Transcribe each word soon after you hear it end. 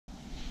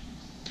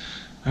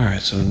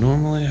Alright, so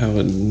normally I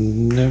would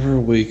never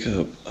wake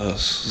up a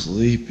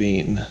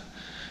sleeping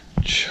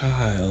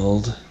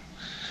child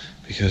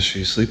because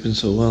she's sleeping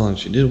so well, and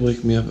she did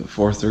wake me up at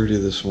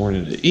 4:30 this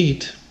morning to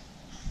eat.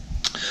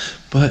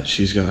 But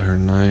she's got her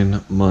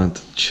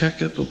 9-month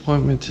checkup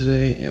appointment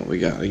today, and we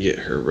gotta get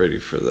her ready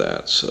for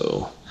that.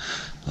 So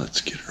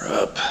let's get her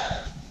up.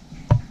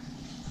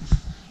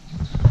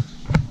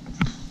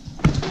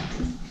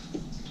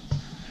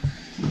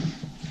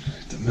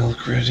 Get the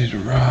milk ready to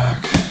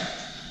rock.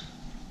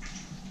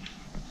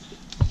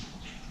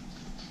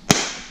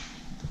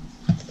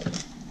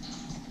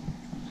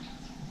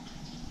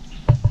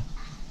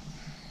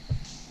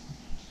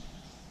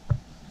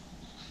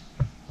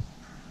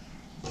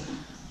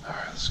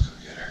 Let's go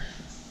get her.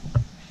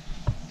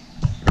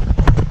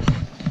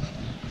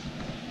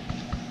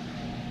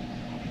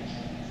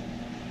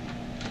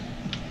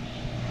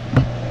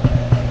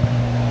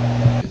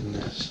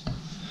 Goodness.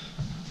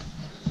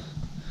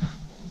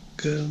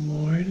 Good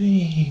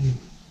morning.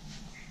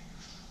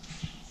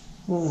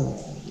 Oh,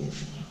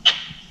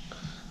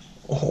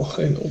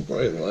 I know,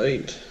 bright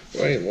light.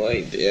 Bright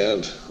light,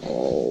 Dad.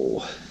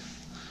 Oh,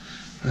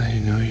 I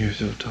know you're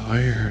so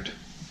tired.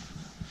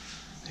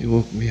 You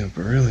woke me up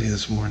early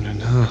this morning,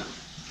 huh?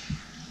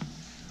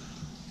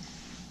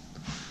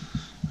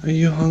 Are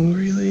you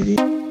hungry, lady?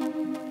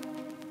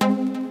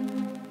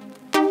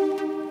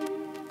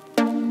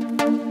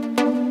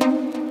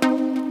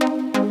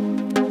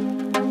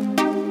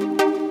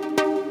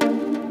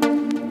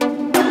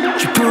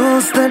 She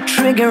pulls the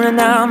trigger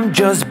and I'm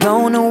just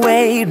blown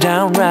away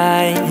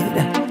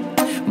downright.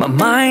 My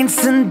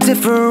mind's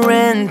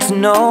indifferent to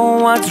know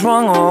what's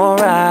wrong or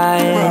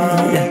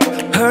right.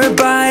 Her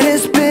bite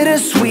is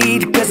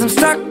bittersweet, cause I'm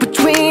stuck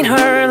between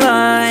her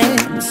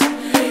lines.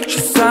 She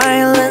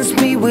silenced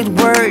me with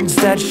words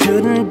that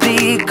shouldn't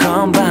be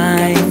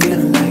combined.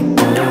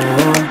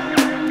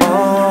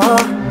 Oh,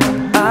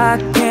 I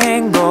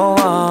can't go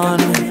on.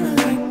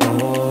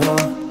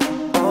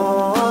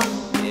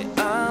 Yeah,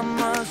 I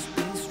must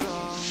be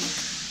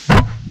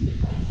strong.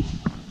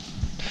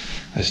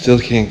 I still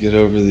can't get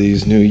over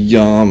these new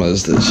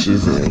yamas that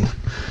she's in.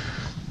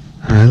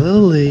 Hi,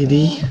 little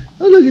lady.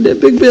 Oh, look at that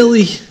big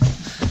belly.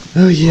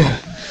 Oh, yeah.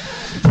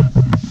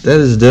 That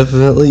is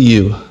definitely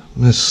you,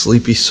 Miss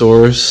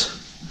Sleepysaurus.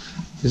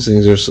 These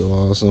things are so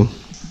awesome.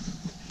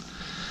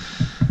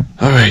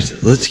 Alright,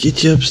 let's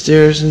get you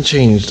upstairs and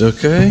changed,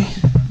 okay?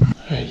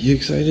 Alright, you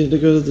excited to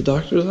go to the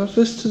doctor's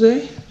office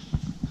today?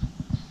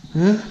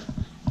 Huh?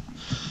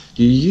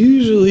 You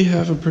usually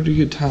have a pretty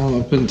good time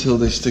up until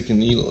they stick a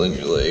needle in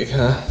your leg,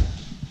 huh?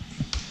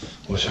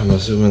 Which I'm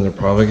assuming they're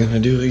probably going to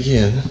do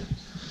again.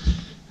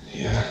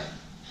 Yeah.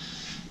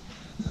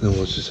 Then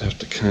we'll just have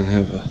to kind of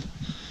have a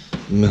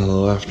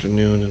mellow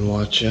afternoon and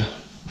watch you.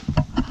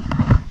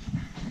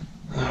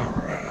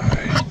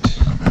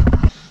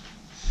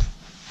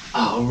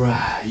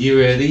 Alright, you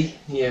ready?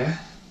 Yeah?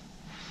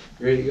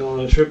 Ready to go on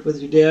a trip with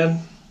your dad?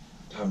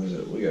 What time is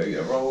it? We gotta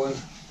get rolling.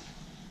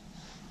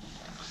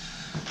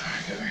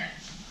 Alright, come here.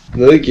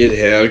 Look at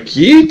how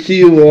cute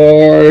you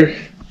are.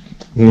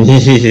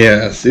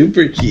 Yeah,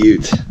 super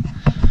cute.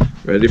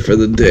 Ready for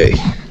the day.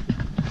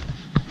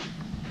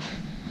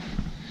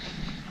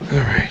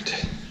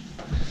 Alright.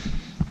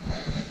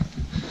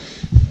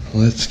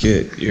 Let's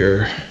get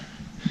your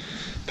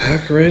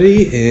pack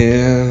ready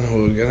and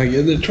we're gonna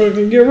get in the truck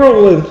and get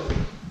rolling.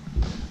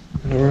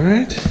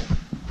 Alright.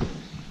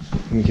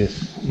 Let me get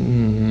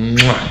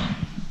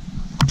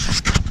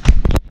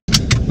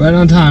right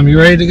on time. You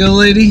ready to go,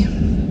 lady?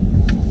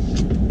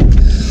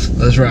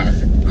 Let's rock.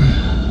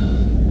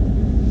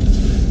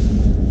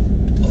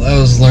 Well, that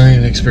was a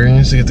learning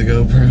experience to get the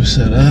GoPro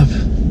set up.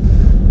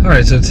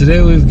 Alright, so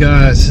today we've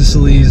got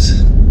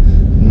Sicily's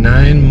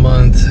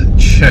 9-month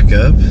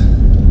checkup.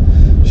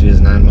 She is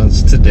 9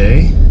 months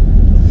today.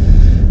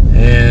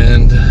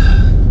 And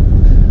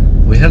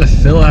we had to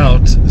fill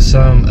out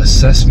some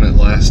assessment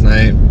last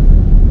night.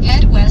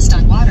 Head west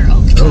on Water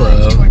Oak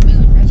Drive toward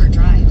Moon River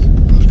Drive.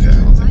 Okay, I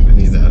don't think we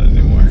need that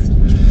anymore.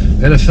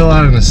 We had to fill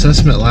out an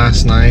assessment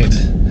last night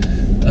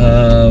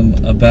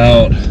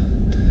about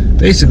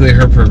basically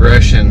her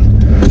progression.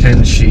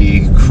 Can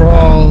she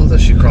crawl?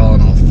 Does she crawl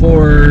on all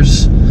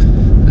fours?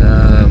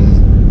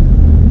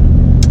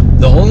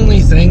 The only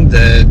thing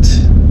that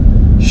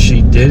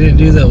she didn't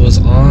do that was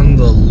on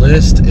the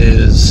list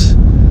is,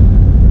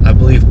 I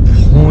believe,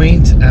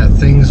 point at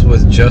things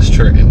with just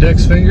her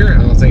index finger.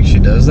 I don't think she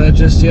does that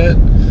just yet.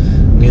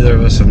 Neither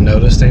of us have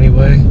noticed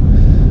anyway.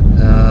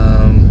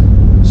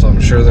 So I'm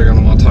sure they're going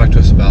to want to talk to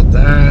us about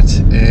that.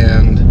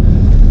 And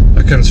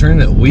a concern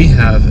that we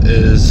have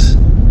is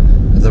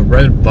the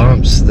red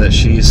bumps that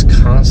she's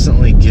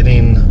constantly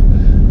getting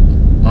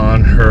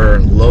on her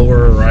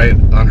right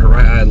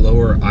eye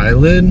lower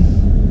eyelid.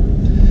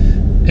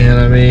 And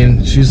I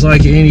mean, she's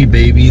like any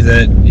baby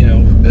that, you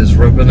know, is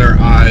rubbing their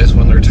eyes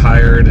when they're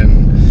tired,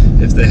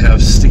 and if they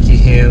have sticky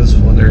hands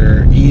when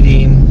they're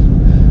eating.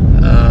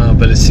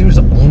 But it seems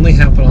to only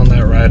happen on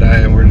that right eye,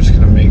 and we're just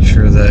going to make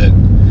sure that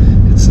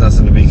it's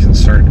nothing to be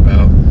concerned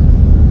about.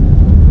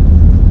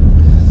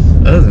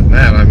 other than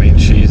that, I mean,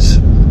 she's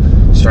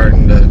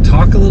starting to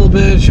talk a little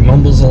bit. She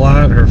mumbles a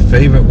lot. Her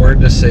favorite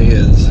word to say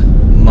is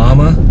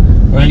mama.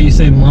 Right? You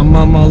say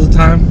mom all the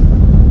time.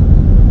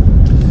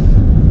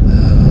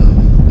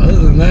 Other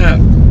than that,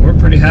 we're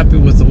pretty happy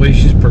with the way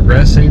she's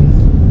progressing.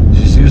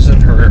 She's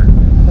using her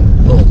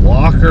little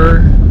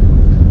walker,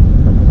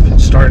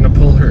 starting to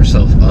pull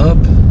herself up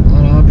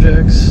on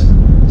objects.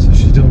 So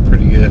she's doing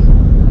pretty good.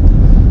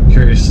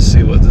 Curious to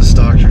see what this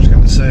doctor's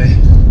going to say.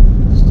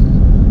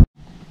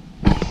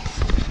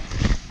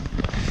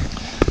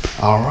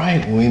 All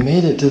right, we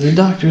made it to the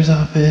doctor's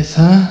office,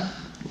 huh?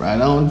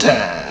 Right on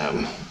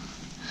time.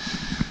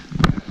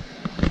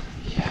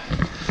 Yeah,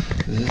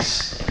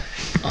 this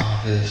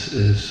office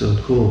is so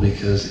cool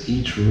because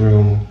each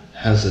room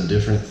has a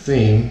different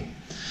theme,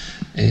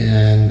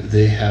 and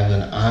they have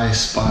an I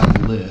Spot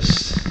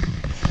list,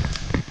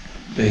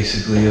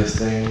 basically, of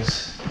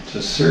things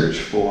to search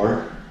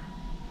for.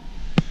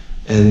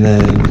 And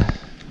then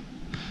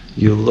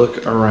you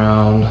look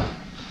around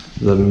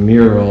the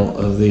mural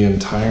of the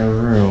entire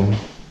room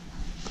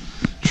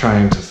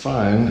trying to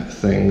find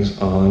things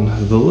on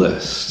the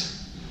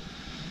list,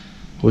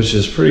 which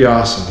is pretty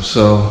awesome.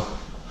 So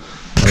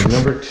like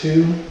number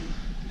 2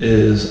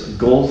 is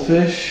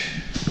goldfish.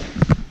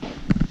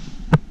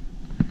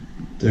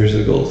 There's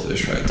a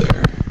goldfish right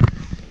there.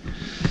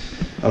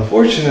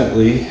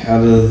 Unfortunately,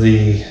 out of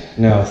the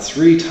now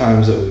 3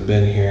 times that we've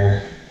been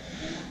here,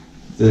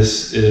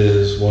 this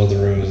is one of the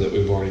rooms that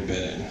we've already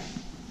been in.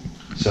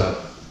 So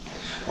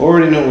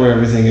already know where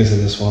everything is in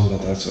this one,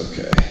 but that's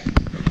okay.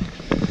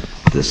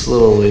 This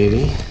little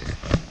lady,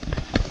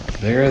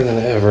 bigger than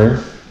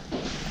ever.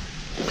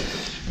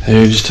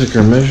 I just took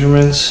her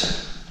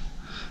measurements.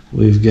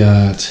 We've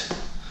got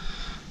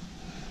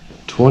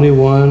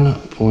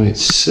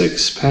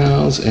 21.6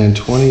 pounds and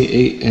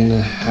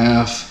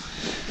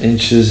 28.5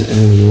 inches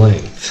in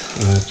length,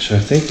 which I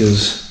think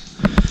is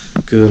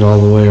good all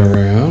the way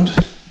around.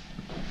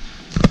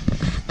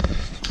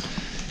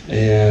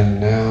 And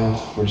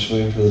now we're just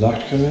waiting for the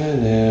doctor to come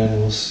in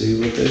and we'll see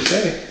what they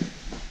say.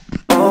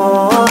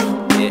 Oh,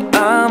 yeah,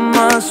 I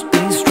must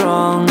be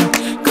strong,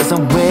 'cause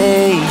I'm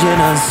weighing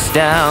us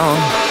down.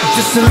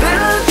 Just a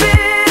little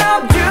bit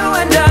of you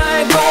and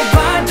I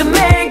combine to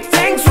make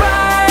things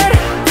right.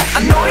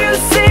 I know you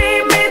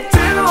see me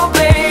through,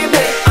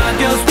 baby. I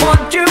just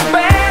want you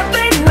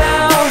badly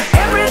now.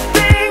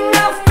 Everything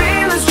I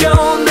feel is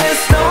shown.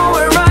 There's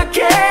nowhere I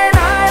can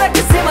hide. I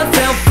can see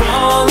myself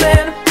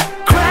falling,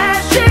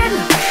 crashing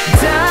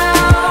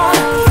down.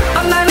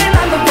 I'm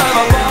 99 the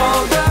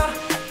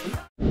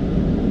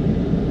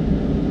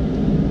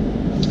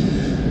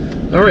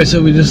All right,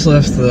 so we just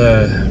left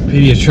the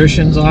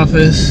pediatrician's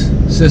office.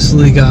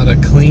 Sicily got a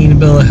clean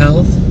bill of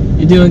health.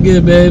 You doing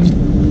good, babe?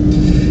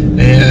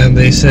 And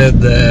they said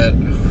that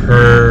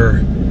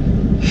her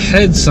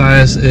head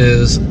size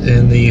is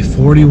in the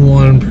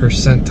 41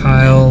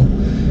 percentile.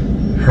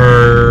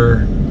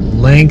 Her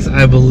length,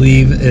 I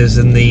believe, is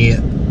in the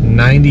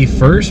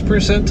 91st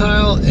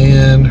percentile,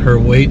 and her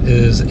weight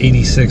is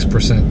 86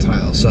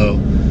 percentile. So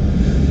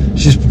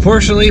she's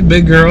proportionally a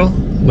big girl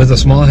with a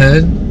small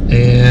head,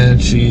 and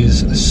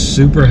she's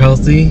super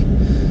healthy.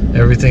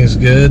 Everything's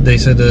good. They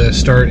said to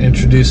start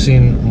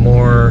introducing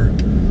more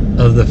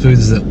of the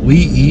foods that we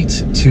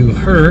eat to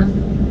her,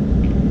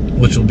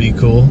 which will be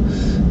cool.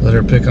 Let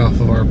her pick off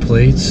of our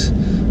plates.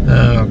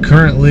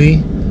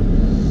 Currently,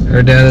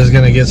 her dad is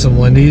going to get some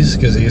Wendy's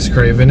because he's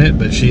craving it,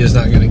 but she is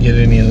not going to get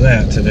any of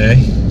that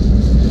today.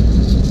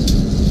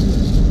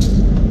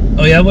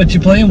 Oh yeah, what you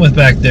playing with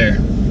back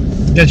there?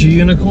 Got your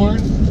unicorn?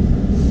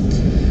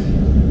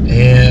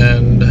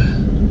 And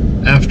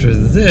after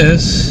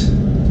this,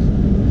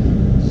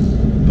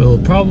 we'll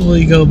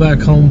probably go back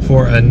home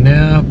for a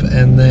nap,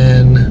 and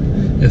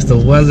then if the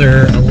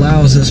weather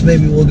allows us,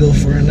 maybe we'll go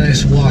for a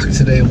nice walk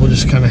today. We'll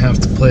just kind of have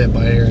to play it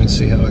by ear and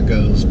see how it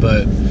goes.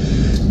 But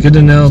good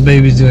to know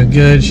baby's doing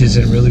good. She's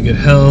in really good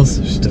health.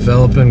 She's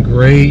developing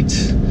great,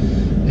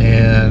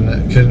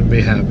 and couldn't be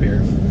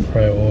happier.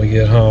 Right when we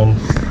get home.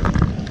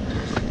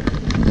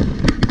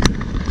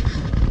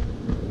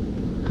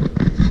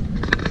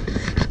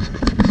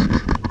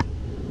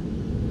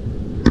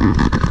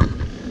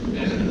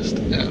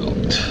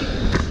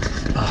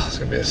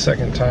 The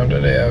second time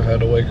today I've had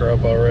to wake her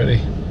up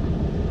already.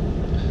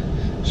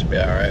 Should be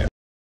alright.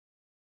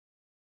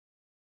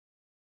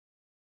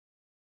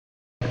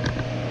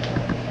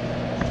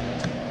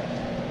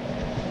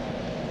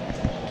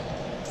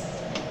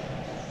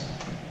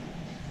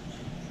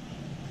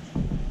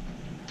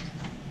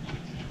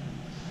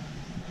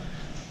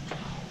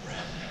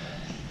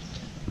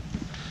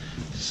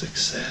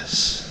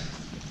 Success.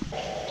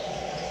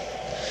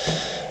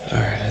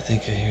 Alright, I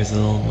think I hear the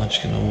little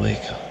munchkin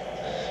awake.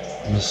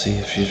 I'm gonna see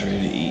if she's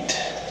ready to eat.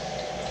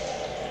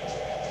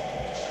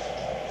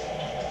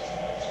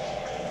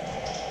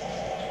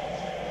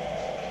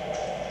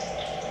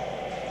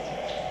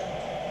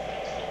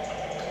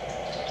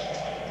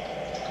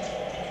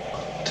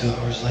 Two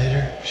hours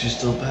later, she's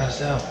still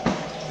passed out.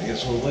 I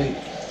guess we'll wait.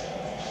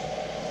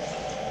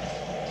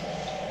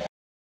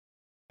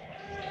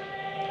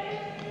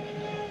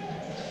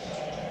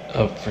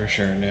 Oh, for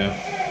sure, no.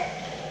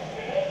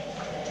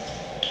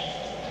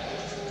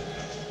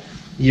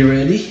 You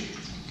ready?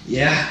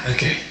 Yeah?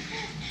 Okay.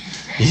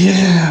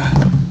 Yeah!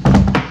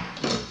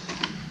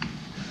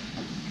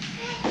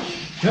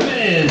 Come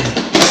in!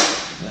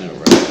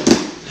 Alright.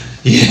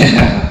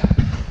 Yeah!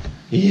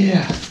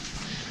 Yeah!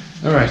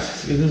 Alright,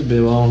 let's get this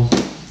bib on.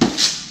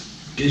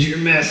 Cause you're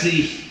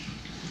messy.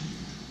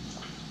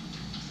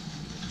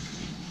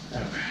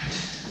 Alright.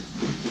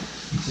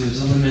 Let's see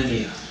what's on the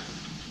menu.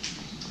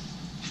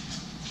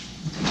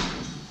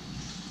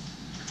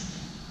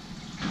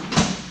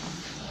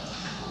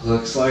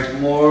 Looks like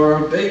more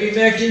baby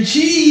mac and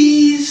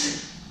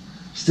cheese.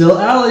 Still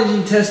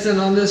allergy testing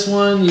on this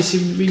one. You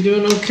seem to be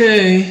doing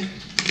okay.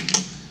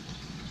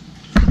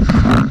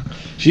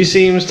 She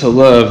seems to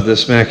love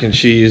this mac and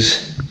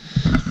cheese.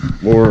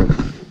 Or,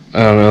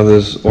 I don't know,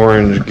 this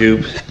orange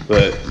goop.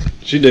 But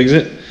she digs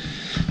it.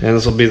 And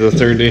this will be the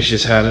third day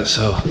she's had it.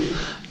 So,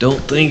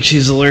 don't think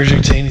she's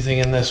allergic to anything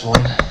in this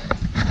one.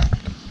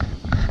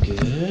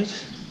 Good.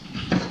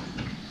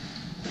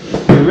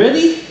 You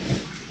ready?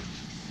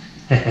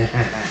 Alright,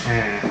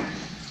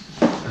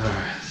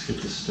 let's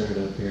get this stirred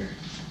up here.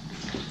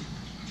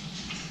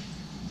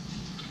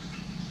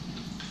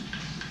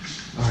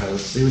 Alright,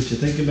 let's see what you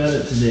think about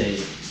it today.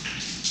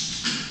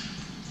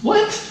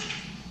 What?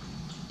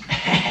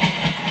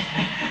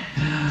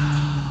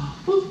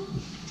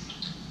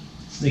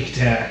 Sneak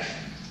attack.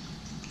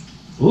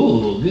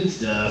 Ooh, good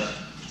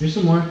stuff. Here's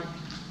some more.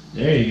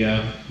 There you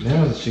go.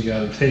 Now that she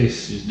got a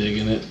taste, she's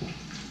digging it.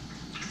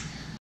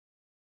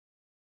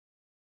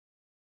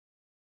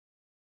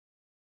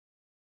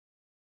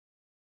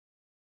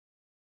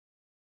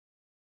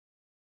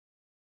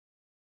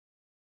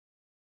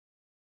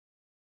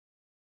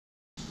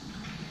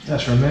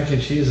 Gosh, our mac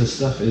and cheese and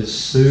stuff is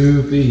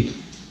soupy.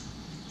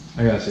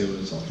 I gotta see what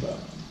it's all about.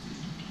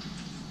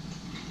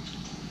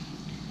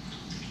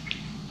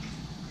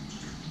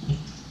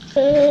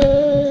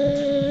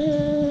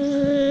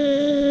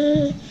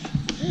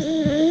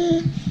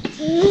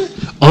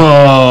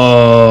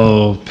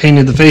 Oh,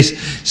 painted the face.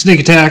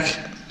 Sneak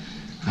attack.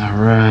 All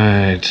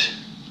right.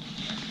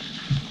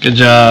 Good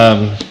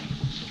job.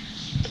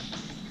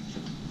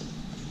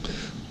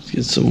 Let's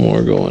get some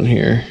more going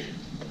here.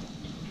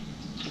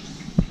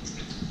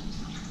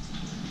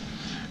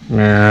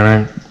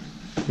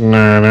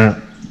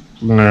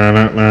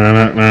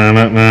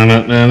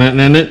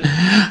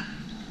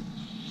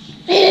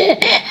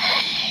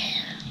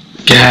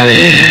 Got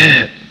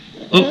it.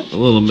 Oh, a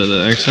little bit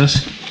of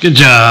excess. Good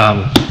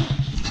job.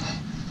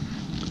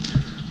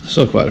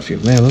 Still quite a few.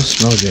 Man, those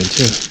smell good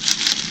too.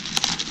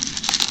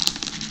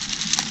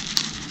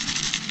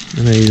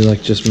 I know you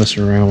like just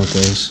messing around with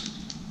those.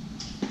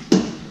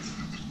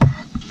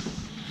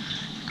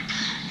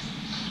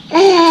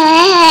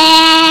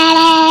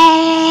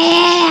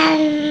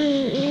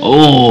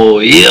 Oh,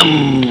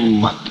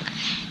 yum!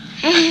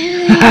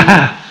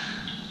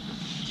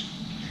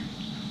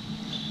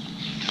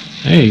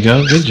 There you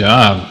go. Good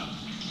job.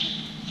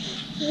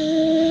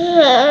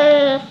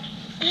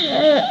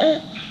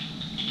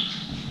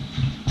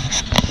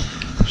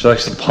 She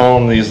likes to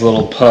palm these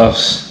little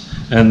puffs,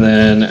 and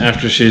then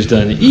after she's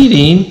done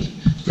eating,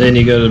 then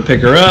you go to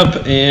pick her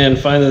up and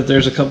find that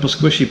there's a couple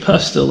squishy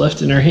puffs still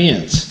left in her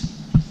hands.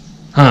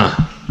 Huh.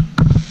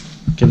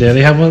 Can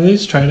Daddy have one of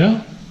these? Try it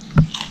out.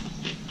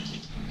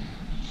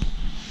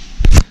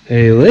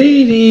 Hey,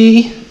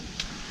 lady.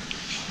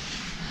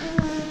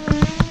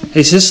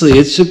 Hey, Sicily,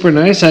 it's super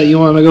nice out. You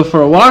want to go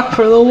for a walk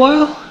for a little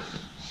while?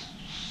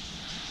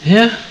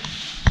 Yeah?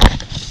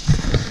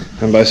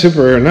 And by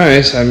super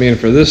nice, I mean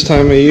for this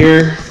time of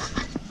year,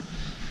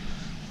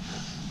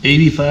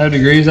 85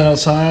 degrees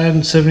outside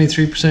and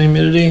 73%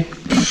 humidity.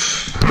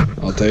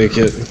 I'll take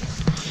it.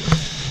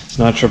 It's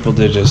not triple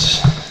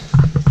digits.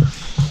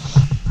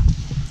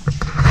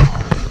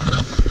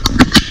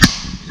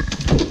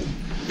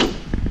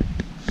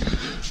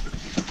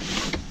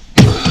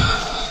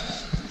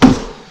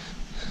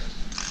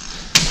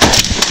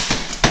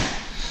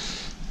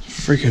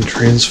 Freaking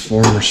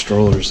transformer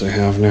strollers they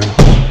have now.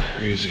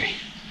 Crazy.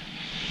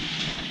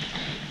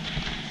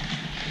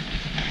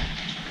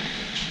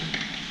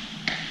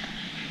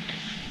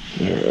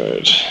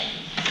 Alright.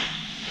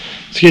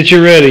 Let's get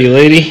you ready,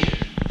 lady.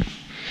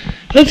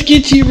 Let's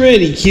get you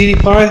ready, cutie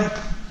pie.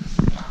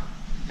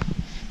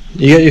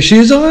 You got your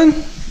shoes on?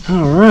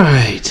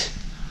 Alright.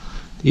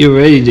 You're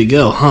ready to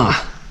go, huh?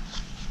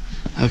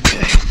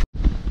 Okay.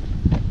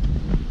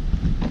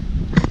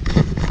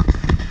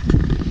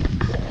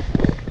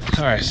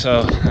 Alright,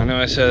 so I know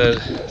I said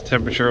the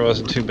temperature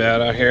wasn't too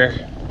bad out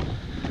here,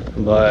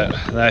 but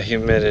that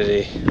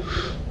humidity,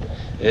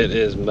 it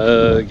is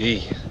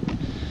muggy.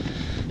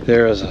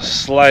 There is a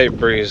slight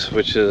breeze,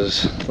 which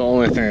is the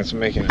only thing that's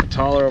making it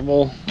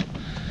tolerable,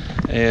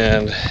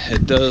 and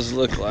it does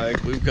look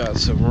like we've got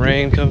some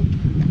rain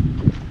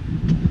coming.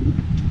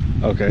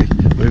 Okay,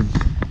 we've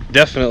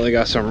definitely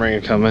got some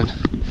rain coming.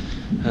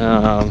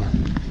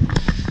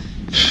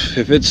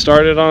 If it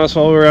started on us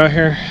while we were out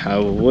here, I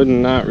would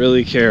not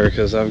really care,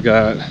 because I've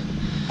got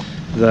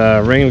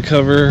the rain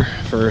cover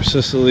for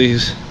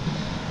Sicily's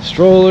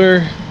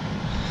stroller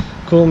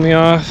cool me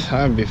off,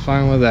 I'd be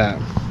fine with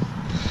that.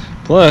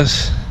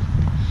 Plus,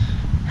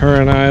 her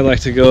and I like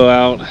to go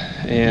out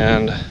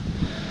and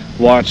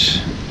watch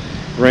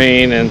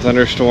rain and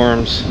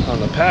thunderstorms on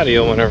the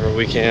patio whenever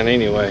we can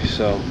anyway,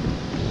 so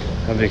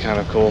that'd be kind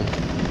of cool.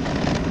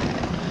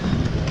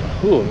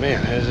 Oh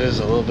man, it is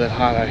a little bit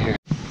hot out here.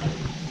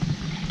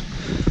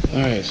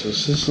 Alright, so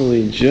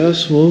Sicily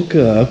just woke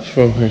up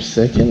from her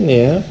second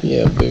nap.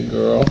 Yeah, big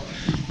girl.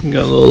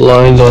 Got little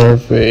lines on her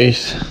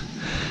face.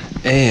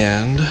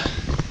 And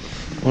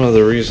one of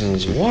the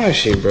reasons why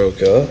she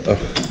woke up,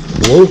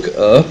 whoa,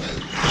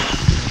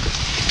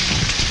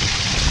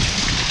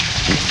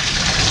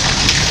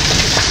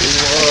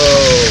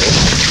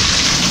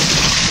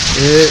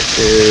 it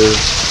is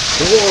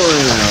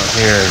pouring out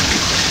here.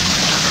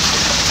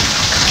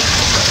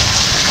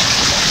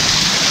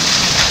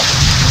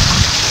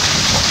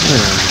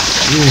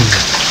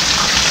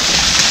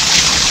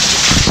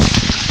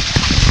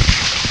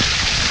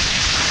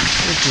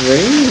 It's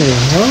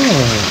raining,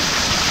 huh?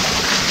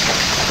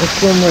 It's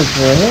so much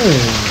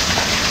rain.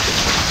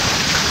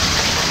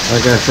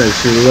 Like I said,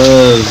 she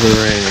loves the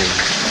rain.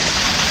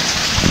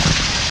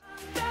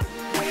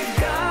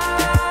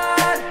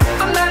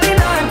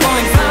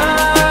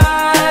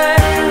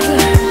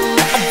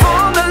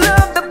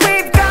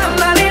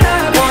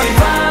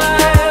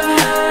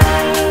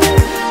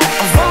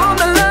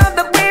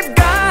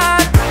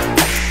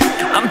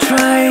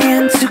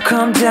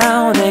 Calm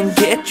down and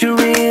get your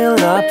reel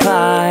up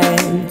high.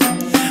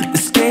 The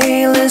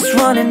scale is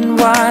running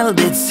wild,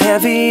 it's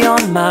heavy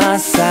on my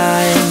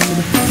side.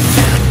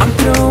 I'm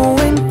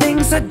throwing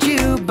things at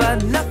you,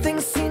 but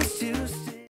nothing's